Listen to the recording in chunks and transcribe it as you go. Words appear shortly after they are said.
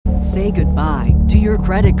Say goodbye to your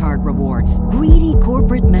credit card rewards. Greedy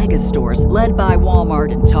corporate mega stores, led by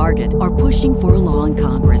Walmart and Target, are pushing for a law in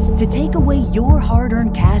Congress to take away your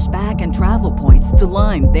hard-earned cash back and travel points to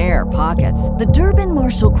line their pockets. The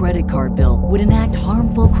Durbin-Marshall credit card bill would enact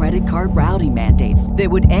harmful credit card routing mandates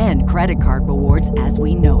that would end credit card rewards as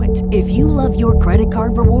we know it. If you love your credit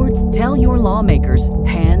card rewards, tell your lawmakers,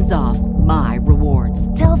 hands off my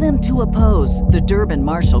rewards. Tell them to oppose the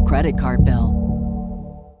Durbin-Marshall credit card bill.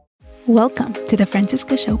 Welcome to the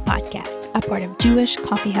Franziska Show podcast, a part of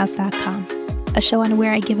JewishCoffeehouse.com, a show on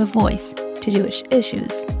where I give a voice to Jewish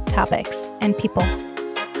issues, topics, and people.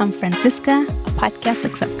 I'm Franziska, a podcast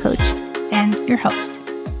success coach, and your host.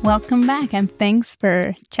 Welcome back, and thanks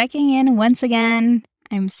for checking in once again.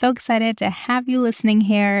 I'm so excited to have you listening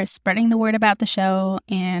here, spreading the word about the show,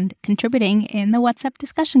 and contributing in the WhatsApp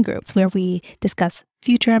discussion groups where we discuss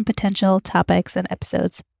future and potential topics and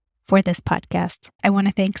episodes for this podcast. I want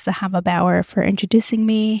to thank Zahava Bauer for introducing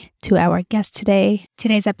me to our guest today.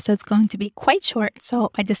 Today's episode is going to be quite short, so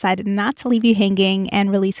I decided not to leave you hanging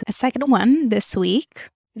and release a second one this week.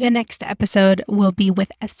 The next episode will be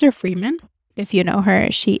with Esther Freeman. If you know her,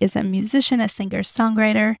 she is a musician, a singer,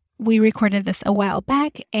 songwriter. We recorded this a while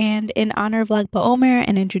back, and in honor of Lag BaOmer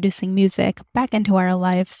and introducing music back into our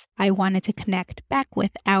lives, I wanted to connect back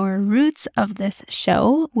with our roots of this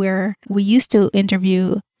show, where we used to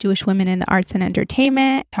interview Jewish women in the arts and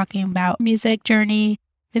entertainment, talking about music journey,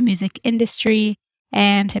 the music industry,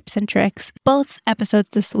 and tips and tricks. Both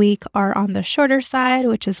episodes this week are on the shorter side,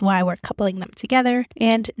 which is why we're coupling them together.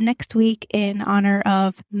 And next week, in honor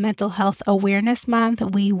of Mental Health Awareness Month,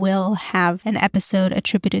 we will have an episode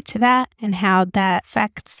attributed to that and how that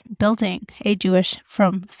affects building a Jewish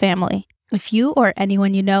frum family. If you or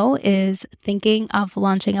anyone you know is thinking of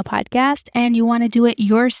launching a podcast and you want to do it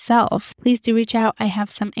yourself, please do reach out. I have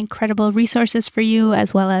some incredible resources for you,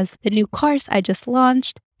 as well as the new course I just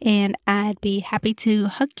launched, and I'd be happy to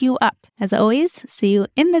hook you up. As always, see you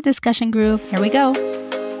in the discussion group. Here we go.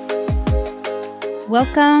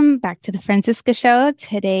 Welcome back to the Franziska Show.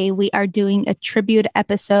 Today we are doing a tribute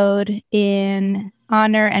episode in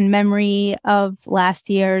honor and memory of last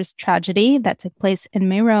year's tragedy that took place in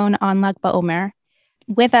Meron on Lag BaOmer.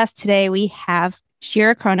 With us today, we have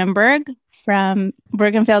Shira Kronenberg from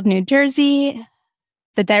Bergenfield, New Jersey,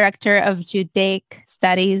 the director of Judaic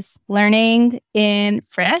Studies Learning in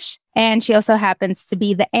Frisch. And she also happens to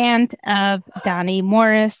be the aunt of Donny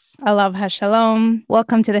Morris. Alav HaShalom.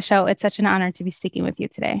 Welcome to the show. It's such an honor to be speaking with you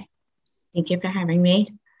today. Thank you for having me.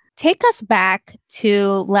 Take us back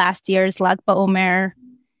to last year's Lag BaOmer.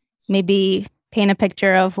 Maybe paint a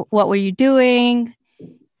picture of what were you doing,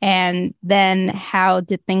 and then how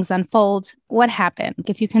did things unfold? What happened?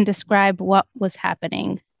 If you can describe what was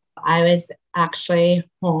happening. I was actually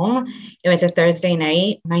home. It was a Thursday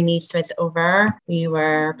night. My niece was over. We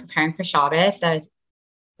were preparing for Shabbos. I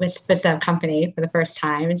was supposed to have company for the first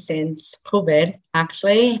time since COVID,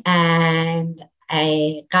 actually. And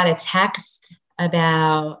I got a text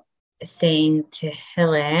about staying to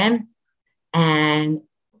Tehillim, and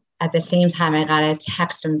at the same time I got a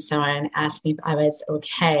text from someone asking if I was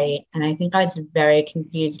okay, and I think I was very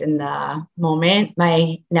confused in the moment.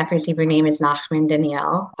 My nephew's Hebrew name is Nachman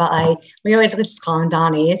Daniel, but we always just call him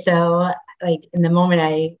Donny, so in the moment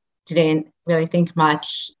I didn't really think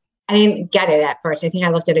much. I didn't get it at first. I think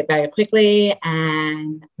I looked at it very quickly,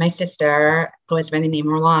 and my sister goes by the name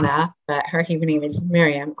Rolana, but her Hebrew name is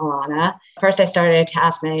Miriam Alana. First, I started to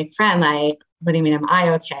ask my friend, what do you mean, am I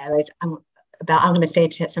okay? I'm going to say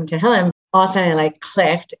some Tehillim. All of a sudden, it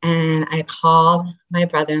clicked, and I called my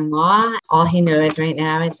brother-in-law. All he knows right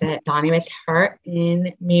now is that Donny was hurt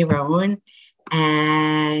in Meron,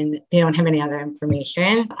 and they don't have any other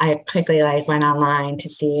information. I quickly went online to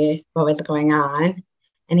see what was going on.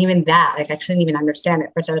 And even that, I couldn't even understand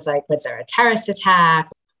it. First, I was was there a terrorist attack?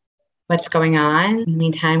 What's going on? In the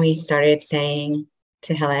meantime, we started saying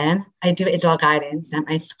Tehillim. I do Israel guidance at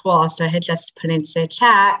my school, so I had just put into the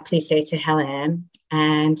chat, please say Tehillim.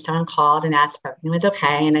 And someone called and asked if everything was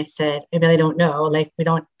okay. And I said, I really don't know. We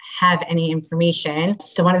don't have any information.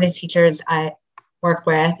 So one of the teachers I work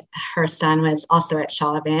with, her son was also at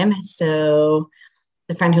Shalabim. So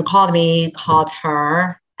the friend who called me called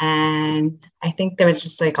her. And I think there was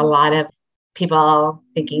just a lot of people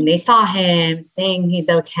thinking they saw him, saying he's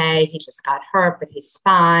okay. He just got hurt, but he's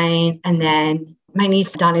fine. And then my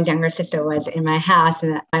niece, Donna's younger sister, was in my house,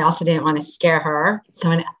 and I also didn't want to scare her. So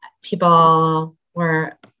when people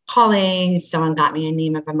were calling, someone got me a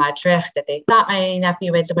name of a madrich that they thought my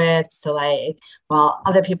nephew was with. So while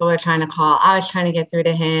other people were trying to call, I was trying to get through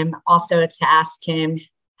to him also to ask him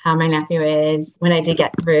how my nephew is. When I did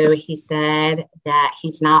get through, he said that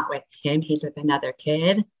he's not with him. He's with another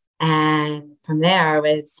kid. And from there, I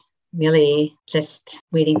was really just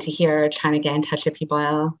waiting to hear, trying to get in touch with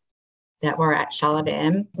people that were at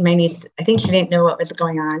Shalabim. My niece, I think she didn't know what was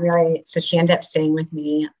going on really. So she ended up staying with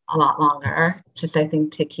me a lot longer. Just, I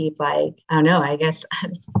think, to keep I don't know, I guess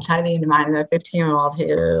try to be in the mind of a 15-year-old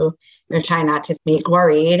who you're trying not to make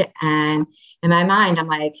worried. And in my mind, I'm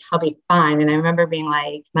like, I'll be fine. And I remember being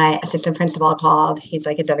like, my assistant principal called. He's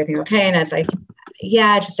like, is everything okay? And I was like,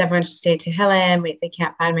 yeah, just everyone should stay to Hillen. They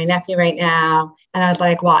can't find my nephew right now. And I was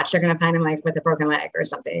like, watch, they're going to find him with a broken leg or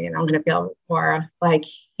something. And I'm going to feel more like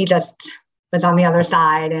he just was on the other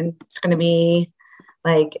side. And it's going to be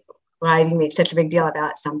why do you make such a big deal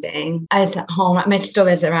about something? I was at home. My sister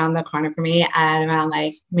lives around the corner for me. At around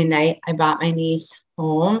midnight, I brought my niece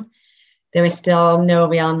home. There was still no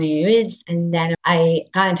real news. And then I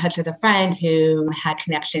got in touch with a friend who had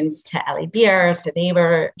connections to Ellie Beer. So they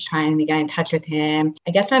were trying to get in touch with him.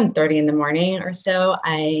 I guess around 30 in the morning or so,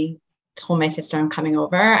 I told my sister I'm coming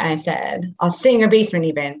over. And I said, I'll stay in your basement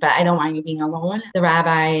even, but I don't want you being alone. The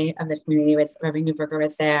rabbi of the community, Rabbi Newberger,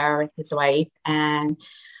 was there with his wife and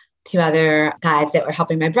two other guys that were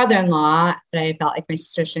helping my brother-in-law. But I felt like my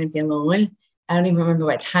sister shouldn't be alone. I don't even remember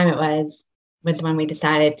what time it was when we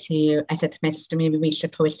decided I said to my sister, maybe we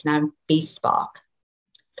should post it on Facebook.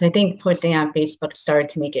 So I think posting on Facebook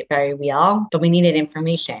started to make it very real, but we needed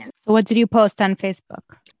information. So what did you post on Facebook?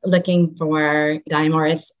 Looking for Donny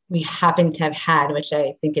Morris. We happened to have had, which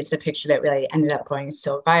I think is the picture that really ended up going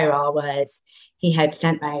so viral, was he had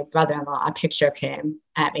sent my brother-in-law a picture of him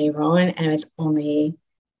at Meron, and it was only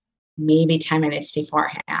maybe 10 minutes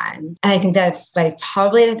beforehand. And I think that's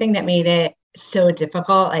probably the thing that made it so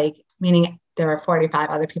difficult, meaning there were 45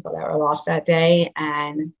 other people that were lost that day.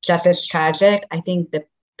 And just as tragic, I think the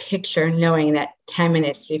picture, knowing that 10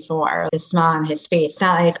 minutes before, the smile on his face, it's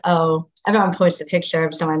not everyone posts a picture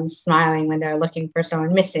of someone smiling when they're looking for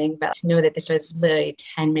someone missing, but to know that this was literally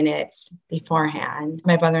 10 minutes beforehand.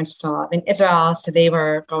 My brother and sister live in Israel, so they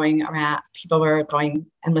were going around, people were going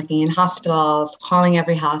and looking in hospitals, calling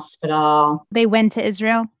every hospital. They went to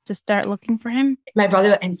Israel to start looking for him? My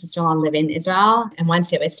brother and sister-in-law live in Israel, and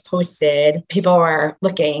once it was posted, people were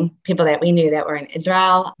looking, people that we knew that were in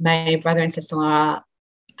Israel. My brother and sister-in-law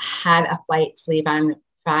had a flight to leave on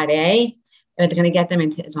Friday. It was going to get them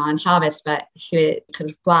into Israel on Shabbos, but he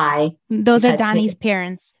could fly. Those are Donny's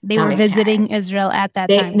parents. They were visiting Israel at that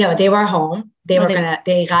time. No, they were home. They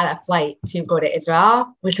got a flight to go to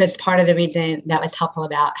Israel, which was part of the reason that was helpful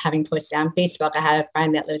about having posted on Facebook. I had a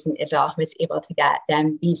friend that lives in Israel who was able to get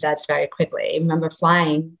them visas very quickly. I remember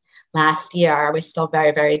flying last year was still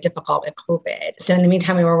very, very difficult with COVID. So in the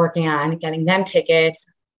meantime, we were working on getting them tickets,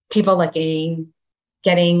 people looking,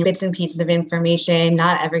 getting bits and pieces of information,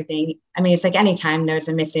 not everything. I mean, it's anytime there's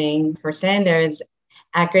a missing person, there's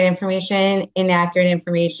accurate information, inaccurate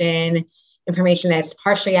information, information that's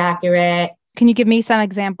partially accurate. Can you give me some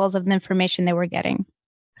examples of the information they were getting?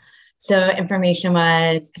 So information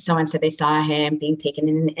was, someone said they saw him being taken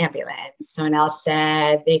in an ambulance. Someone else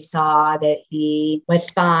said they saw that he was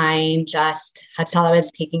fine, just Hatzalah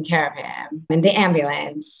was taking care of him in the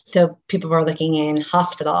ambulance. So people were looking in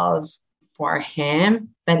hospitals for him,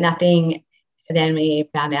 but nothing. Then we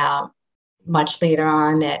found out much later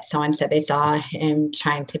on that someone said they saw him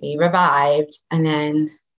trying to be revived. And then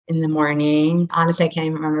in the morning, honestly, I can't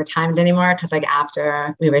even remember times anymore, because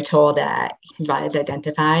after we were told that his body is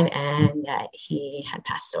identified and that he had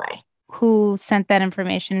passed away. Who sent that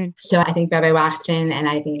information? So I think Rabbi Waxman and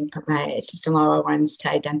I think my sister-in-law were ones to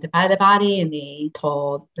identify the body, and they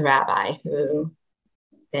told the rabbi, who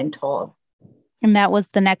then told. And that was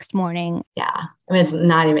the next morning. Yeah,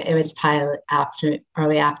 it was probably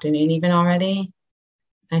early afternoon even already,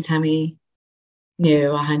 by the time we knew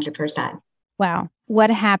 100%. Wow. What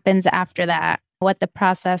happens after that? What the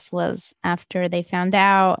process was after they found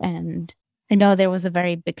out? And I know there was a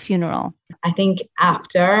very big funeral. I think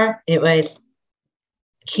after, it was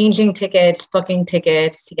changing tickets, booking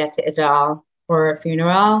tickets to get to Israel for a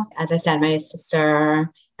funeral. As I said, my sister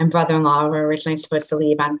and brother-in-law were originally supposed to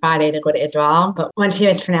leave on Friday to go to Israel. But once he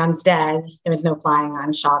was pronounced dead, there was no flying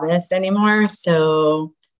on Shabbos anymore.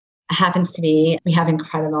 So it happens to be, we have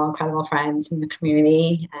incredible friends in the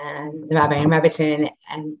community, and the rabbi and Rebbitzin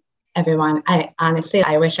and everyone.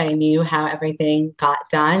 I wish I knew how everything got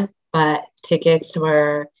done, but tickets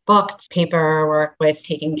were booked, paperwork was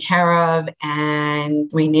taken care of, and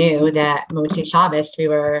we knew that Motzei Shabbos we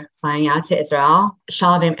were flying out to Israel.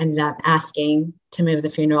 Shalabim ended up asking to move the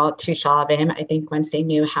funeral to Shalabim. I think once they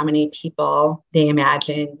knew how many people they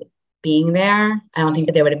imagined being there, I don't think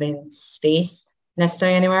that there would have been space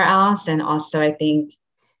necessarily anywhere else. And also, I think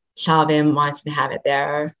Shalvin wanted to have it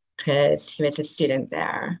there because he was a student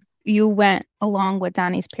there. You went along with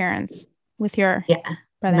Donny's parents with your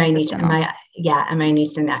brother my and niece, sister-in-law. and my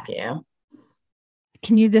niece and nephew.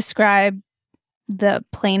 Can you describe the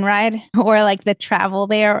plane ride or like the travel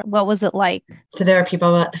there? What was it like? So there are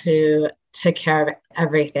people who took care of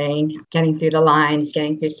everything, getting through the lines,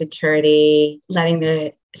 getting through security, letting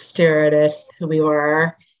the stewardess who we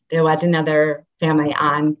were. There was another family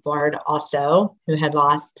on board also who had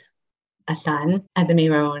lost a son at the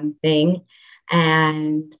Meron thing.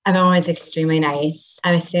 And everyone was extremely nice.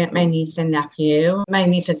 I was staying with my niece and nephew. My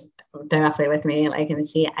niece was directly with me, like in the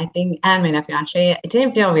seat, I think, and my nephew actually. It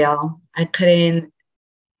didn't feel real. I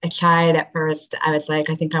tried at first. I was like,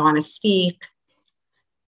 I think I want to speak.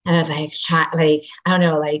 And I was like, I don't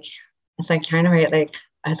know, like, it's like trying to write, like,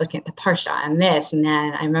 I was looking at the parsha and this. And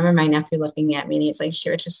then I remember my nephew looking at me and he's like,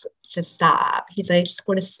 Shira, just stop. He's like, just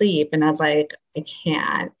go to sleep. And I was like, I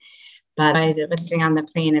can't. But I was sitting on the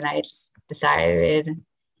plane and I just decided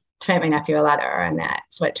to write my nephew a letter. And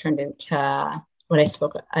that's what turned into what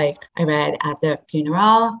I read at the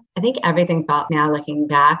funeral. I think everything felt, now looking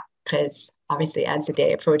back, because obviously as the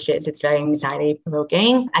day approaches, it's very anxiety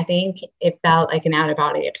provoking. I think it felt like an out of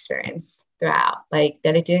body experience throughout, like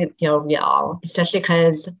that it didn't feel real, especially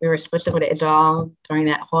because we were supposed to go to Israel during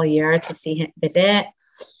that whole year to see him visit.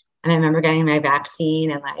 And I remember getting my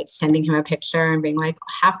vaccine and like sending him a picture and being like,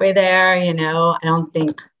 halfway there, I don't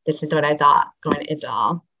think this is what I thought going to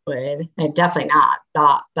Israel would. I definitely not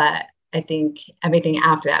thought, but I think everything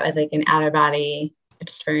after that was like an out of body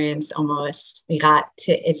experience almost. We got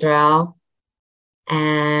to Israel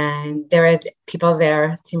and there were people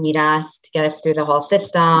there to meet us, to get us through the whole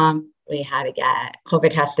system. We had to get COVID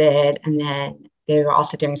tested, and then they were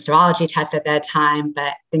also doing serology tests at that time,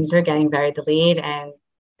 but things were getting very delayed and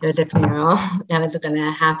there was a funeral that was going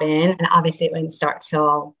to happen. And obviously it wouldn't start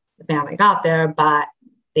till the family got there, but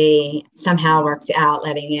they somehow worked out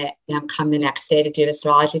letting them come the next day to do the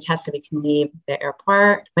serology test so we can leave the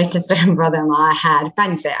airport. My sister and brother-in-law had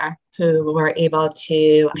friends there who were able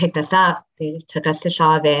to pick us up. They took us to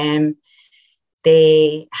Shalvin.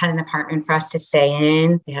 They had an apartment for us to stay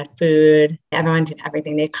in. They had food. Everyone did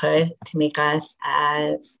everything they could to make us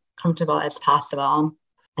as comfortable as possible.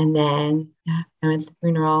 And then, it was the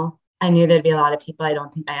funeral. I knew there'd be a lot of people. I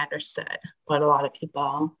don't think I understood what a lot of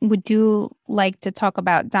people. Would you like to talk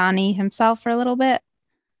about Donny himself for a little bit?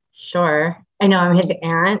 Sure. I know I'm his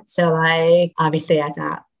aunt, so like obviously I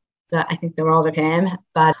think the world of him,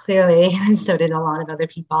 but clearly so did a lot of other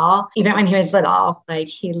people. Even when he was little, like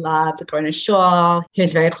he loved going to shul. He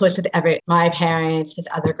was very close with my parents, his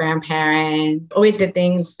other grandparents, always did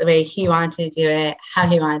things the way he wanted to do it, how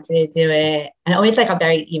he wanted to do it. And always like a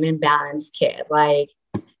very even balanced kid, like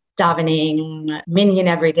davening, minyan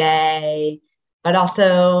every day, but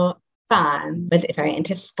also fun, was very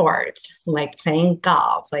into sports, like playing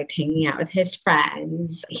golf, like hanging out with his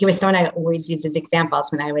friends. He was someone I always use as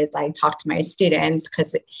examples when I would like talk to my students,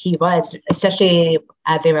 because he was, especially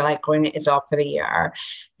as they were like going to Israel for the year,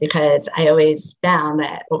 because I always found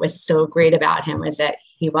that what was so great about him was that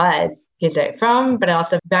he's from, but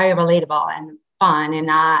also very relatable and fun and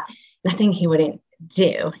nothing he wouldn't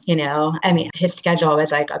do, I mean, his schedule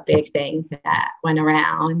was like a big thing that went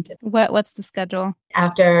around. What's the schedule?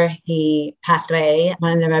 After he passed away,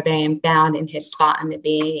 one of the rebbeim found in his spot in the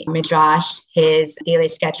B Midrash his daily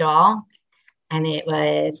schedule, and it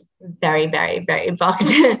was very, very, very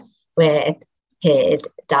booked with his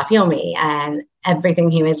daf yomi and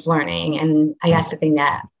everything he was learning. And I guess the thing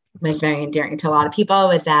that was very endearing to a lot of people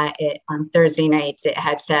was that on Thursday nights it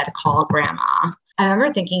had said, "Call grandma." I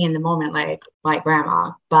remember thinking in the moment, like, my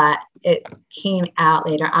grandma, but it came out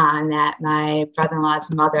later on that my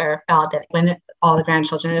brother-in-law's mother felt that when all the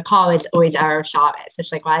grandchildren would call, it's always Erev Shabbos. So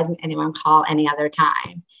she's like, why doesn't anyone call any other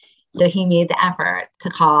time? So he made the effort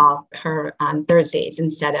to call her on Thursdays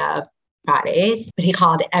instead of Fridays, but he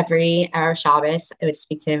called every Erev Shabbos. I would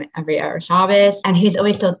speak to him every Erev Shabbos, and he was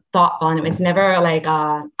always so thoughtful, and it was never like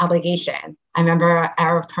an obligation. I remember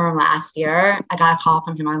Erev Purim last year, I got a call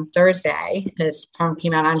from him on Thursday because Purim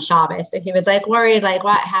came out on Shabbos. So he was like worried, like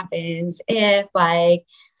what happens if like,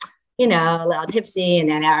 a little tipsy and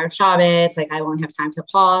then Erev Shabbos, like I won't have time to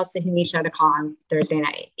call. So he made sure to call on Thursday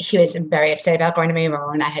night. He was very excited about going to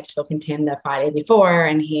Meron. I had spoken to him the Friday before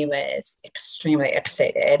and he was extremely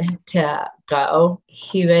excited to go.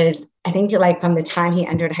 He was, I think like from the time he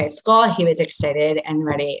entered high school, he was excited and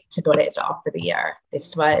ready to go to Israel for the year.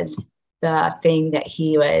 This was the thing that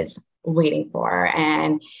he was waiting for.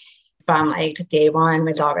 And from like day one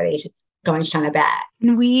was already going to bet.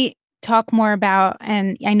 We talk more about,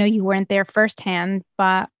 and I know you weren't there firsthand,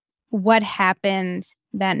 but what happened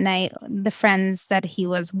that night? The friends that he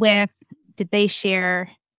was with, did they share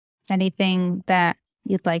anything that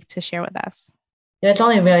you'd like to share with us? There's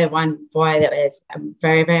only really one boy that was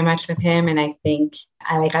very, very much with him. And I think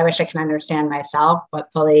I wish I could understand myself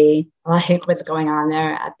what fully what's going on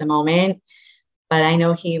there at the moment. But I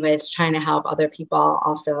know he was trying to help other people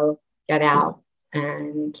also get out.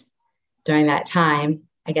 And during that time,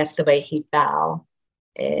 I guess the way he fell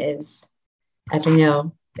is, as we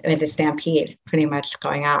know, it was a stampede pretty much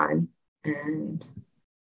going on. And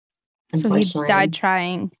so he died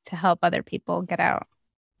trying to help other people get out.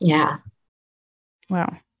 Yeah.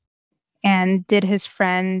 Wow. And did his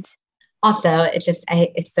friend... Also, it's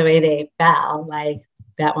the way they fell, like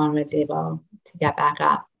that one was able to get back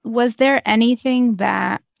up. Was there any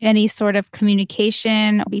sort of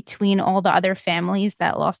communication between all the other families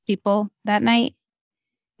that lost people that night?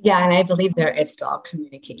 Yeah, and I believe there is still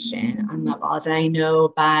communication on levels. I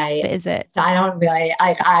know Is it? I don't really,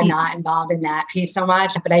 I'm not involved in that piece so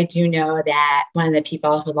much, but I do know that one of the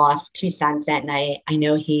people who lost 2 sons that night, I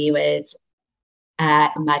know he was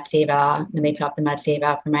at Mud Seva when they put up the Mud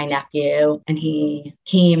Seva for my nephew. And he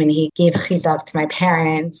came and he gave chizuk to my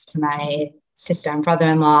parents, to my sister and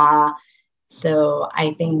brother-in-law. So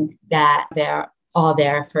I think that they're all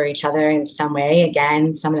there for each other in some way.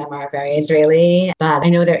 Again, some of them are very Israeli, but I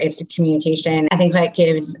know there is communication. I think what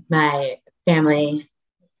gives my family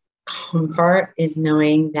comfort is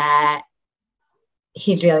knowing that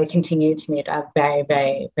he's really continued to make a very,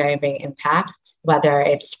 very, very big impact, whether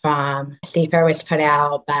it's from a sefer was put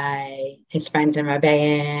out by his friends in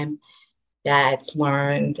Rebbeim that's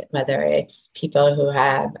learned, whether it's people who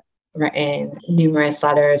have written numerous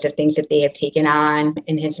letters of things that they have taken on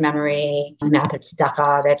in his memory, the amount of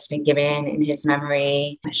tzedakah that's been given in his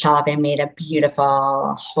memory. Shalabim made a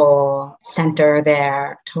beautiful whole center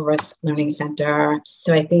there, Torah Learning Center.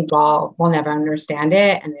 So I think we'll never understand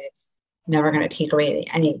it, and it's never going to take away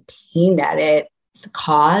any pain that it's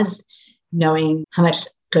caused, knowing how much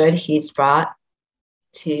good he's brought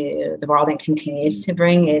to the world and continues to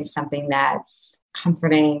bring is something that's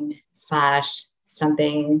comforting /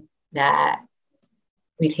 something that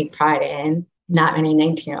we take pride in. Not many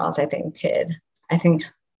 19-year-olds, I think, could. I think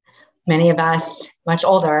many of us, much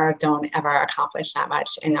older, don't ever accomplish that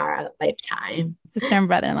much in our lifetime. Sister and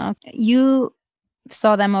brother-in-law, you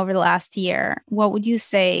saw them over the last year. What would you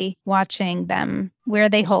say watching them? Where are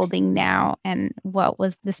they holding now? And what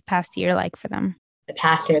was this past year like for them? The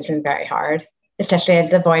past year has been very hard, especially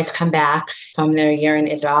as the boys come back from their year in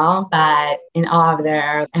Israel. But in all of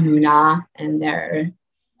their emunah and their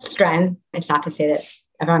strength, it's not to say that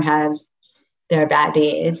everyone has their bad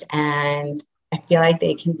days. And I feel like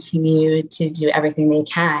they continue to do everything they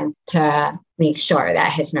can to make sure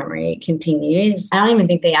that his memory continues. I don't even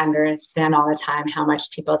think they understand all the time how much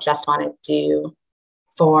people just want to do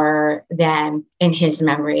for them in his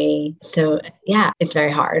memory. So yeah, it's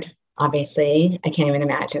very hard. Obviously, I can't even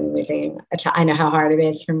imagine losing a child. I know how hard it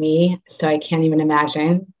is for me, so I can't even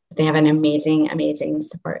imagine. They have an amazing, amazing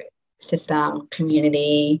support system,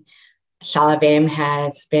 community. Shalabim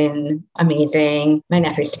has been amazing. My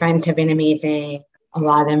nephew's friends have been amazing. A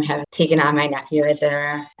lot of them have taken on my nephew as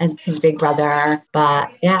his big brother. But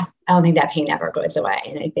yeah, I don't think that pain ever goes away.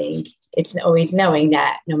 And I think it's always knowing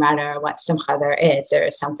that no matter what simcha there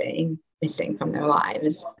is something missing from their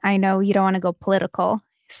lives. I know you don't want to go political,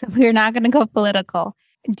 so we're not going to go political.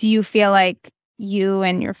 Do you feel like you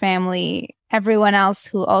and your family, everyone else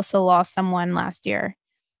who also lost someone last year,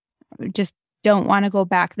 just don't want to go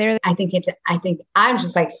back there? I think I'm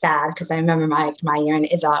just like sad because I remember my year in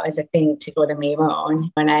Israel, it was a thing to go to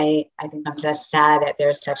Meron. And I think I'm just sad that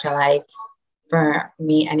there's such a for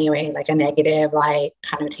me anyway, a negative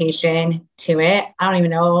connotation to it. I don't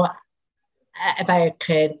even know if I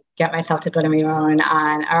could get myself to go to Meron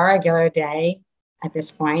on a regular day at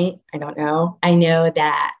this point. I don't know. I know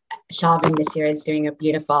that Shalvin this year is doing a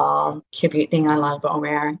beautiful tribute thing on Lag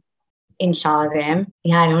BaOmer in Shalvim.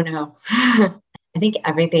 Yeah, I don't know. I think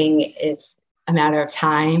everything is a matter of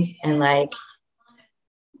time. And I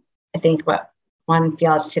think what one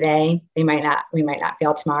feels today, we might not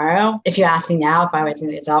feel tomorrow. If you ask me now, if I was in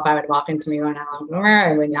Israel, if I would walk into Meron on Lag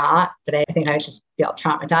BaOmer, I would not. But I think I would just feel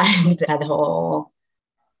traumatized at the whole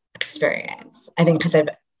experience. I think because I've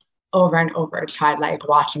over and over tried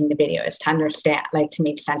watching the videos to understand, to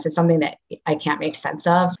make sense of something that I can't make sense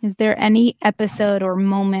of. Is there any episode or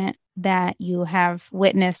moment that you have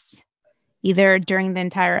witnessed either during the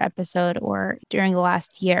entire episode or during the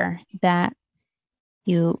last year that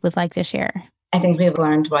you would like to share? I think we've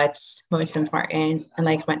learned what's most important and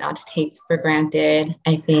like what not to take for granted.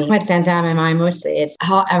 I think what stands out in my mind mostly is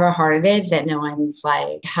however hard it is that no one's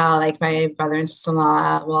like how like my brother and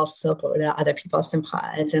sister-in-law will still go to other people's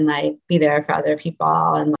symptoms and like be there for other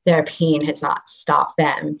people, and their pain has not stopped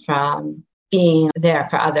them from being there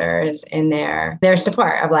for others and their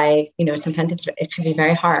support of like, sometimes it can be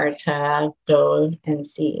very hard to go and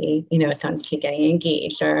see, someone's kid getting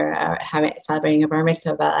engaged or celebrating a bar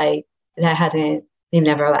mitzvah, but like they've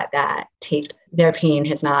never let that take, their pain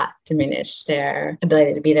has not diminished their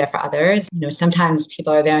ability to be there for others. Sometimes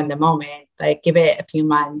people are there in the moment, like give it a few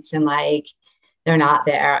months and like they're not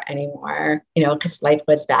there anymore, because life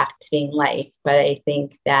goes back to being life. But I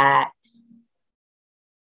think that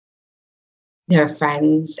their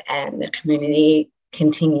friends and the community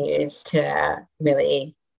continues to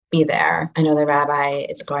really be there. I know the rabbi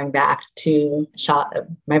is going back to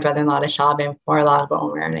my brother-in-law to Shalabim for Lag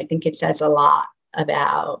BaOmer, and I think it says a lot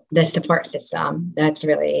about the support system that's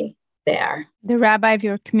really there. The rabbi of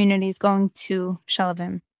your community is going to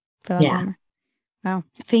Shalabim for Lag BaOmer. Wow.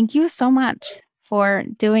 Thank you so much for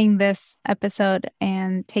doing this episode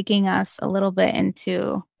and taking us a little bit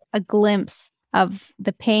into a glimpse of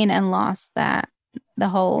the pain and loss that the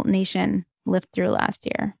whole nation lived through last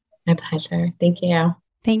year. My pleasure. Thank you.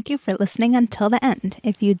 Thank you for listening until the end.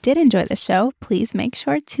 If you did enjoy the show, please make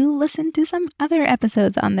sure to listen to some other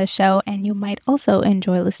episodes on this show, and you might also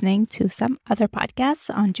enjoy listening to some other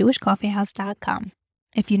podcasts on jewishcoffeehouse.com.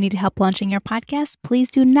 If you need help launching your podcast, please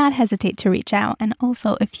do not hesitate to reach out. And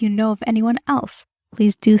also, if you know of anyone else,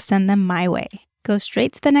 please do send them my way. Go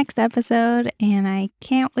straight to the next episode, and I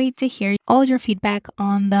can't wait to hear all your feedback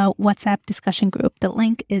on the WhatsApp discussion group. The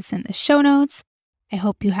link is in the show notes. I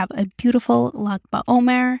hope you have a beautiful Lag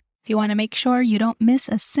BaOmer. If you want to make sure you don't miss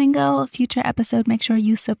a single future episode, make sure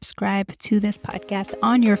you subscribe to this podcast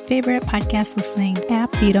on your favorite podcast listening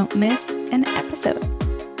app so you don't miss an episode.